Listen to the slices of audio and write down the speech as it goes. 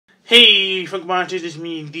Hey Funko Monsters, it's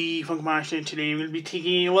me, the Funko Monster, and today we're going to be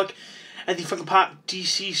taking a look at the Funko Pop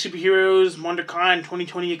DC Superheroes WonderCon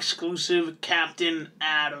 2020 exclusive Captain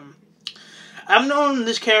Atom. I've known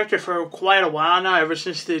this character for quite a while now, ever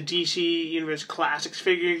since the DC Universe Classics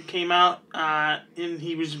figure came out, and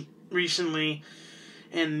he was recently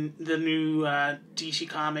in the new DC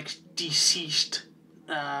Comics Deceased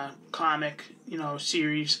comic,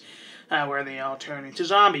 series, where they all turn into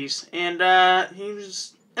zombies, and he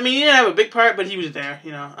was... he didn't have a big part, but he was there,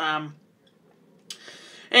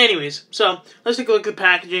 Anyways, so let's take a look at the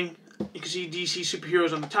packaging. You can see DC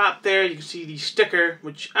Superheroes on the top there. You can see the sticker,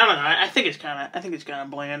 which I don't know. I think it's kind of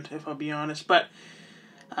bland, if I'll be honest. But,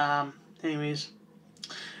 anyways,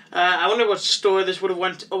 I wonder what store this would have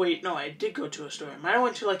went to. Oh wait, no, I did go to a store. I might have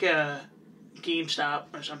went to like a GameStop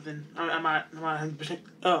or something. I'm not 100%.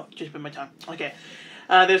 Oh, just bit my tongue. Okay.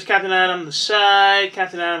 There's Captain Atom on the side,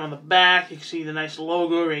 Captain Atom on the back. You can see the nice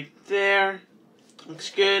logo right there.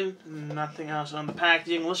 Looks good. Nothing else on the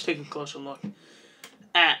packaging. Let's take a closer look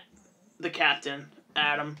at the Captain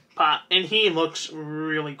Atom pop. And he looks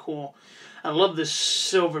really cool. I love this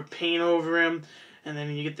silver paint over him. And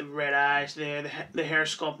then you get the red eyes there. The hair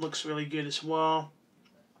sculpt looks really good as well.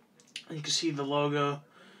 And you can see the logo.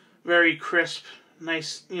 Very crisp.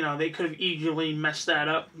 Nice, they could have easily messed that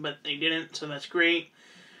up, but they didn't, so that's great.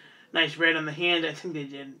 Nice red on the hand. I think they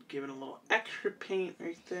did give it a little extra paint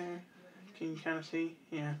right there. Can you kind of see?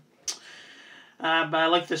 Yeah. But I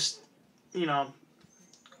like this, kind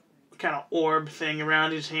of orb thing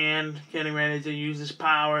around his hand, getting ready to use his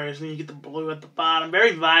powers. And then you get the blue at the bottom.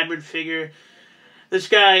 Very vibrant figure. This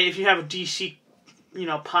guy, if you have a DC,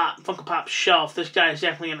 Funko Pop shelf, this guy is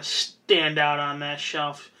definitely going to stand out on that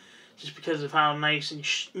shelf. Just because of how nice and,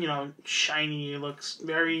 shiny he looks.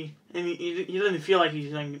 Very, and he doesn't feel like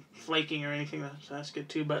he's like flaking or anything, so that's good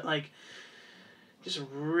too. But, just a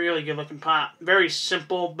really good looking pop. Very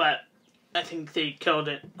simple, but I think they killed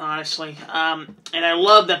it, honestly. And I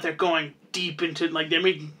love that they're going deep into, they're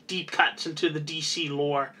making deep cuts into the DC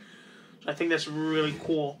lore. So I think that's really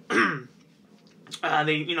cool.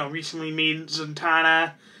 They, recently made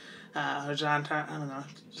Zatanna. Zatanna, I don't know,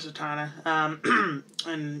 Zatanna.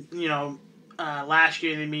 And, last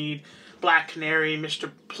year they made Black Canary, Mr.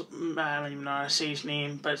 I don't even know how to say his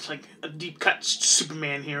name, but it's like a deep cut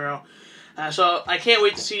Superman hero. So I can't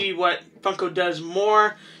wait to see what Funko does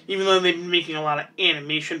more, even though they've been making a lot of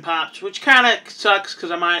animation pops, which kind of sucks because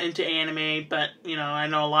I'm not into anime, but, I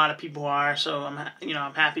know a lot of people are, so I'm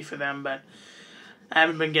happy for them, but I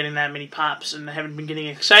haven't been getting that many pops, and I haven't been getting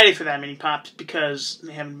excited for that many pops because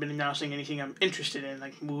they haven't been announcing anything I'm interested in,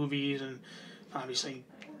 like movies and obviously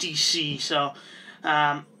DC. So,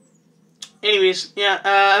 anyways, yeah,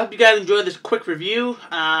 I hope you guys enjoyed this quick review.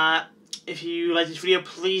 If you like this video,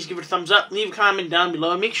 please give it a thumbs up, leave a comment down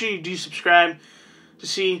below, and make sure you do subscribe to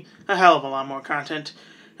see a hell of a lot more content.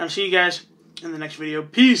 I'll see you guys in the next video.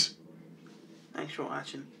 Peace! Thanks for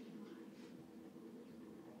watching.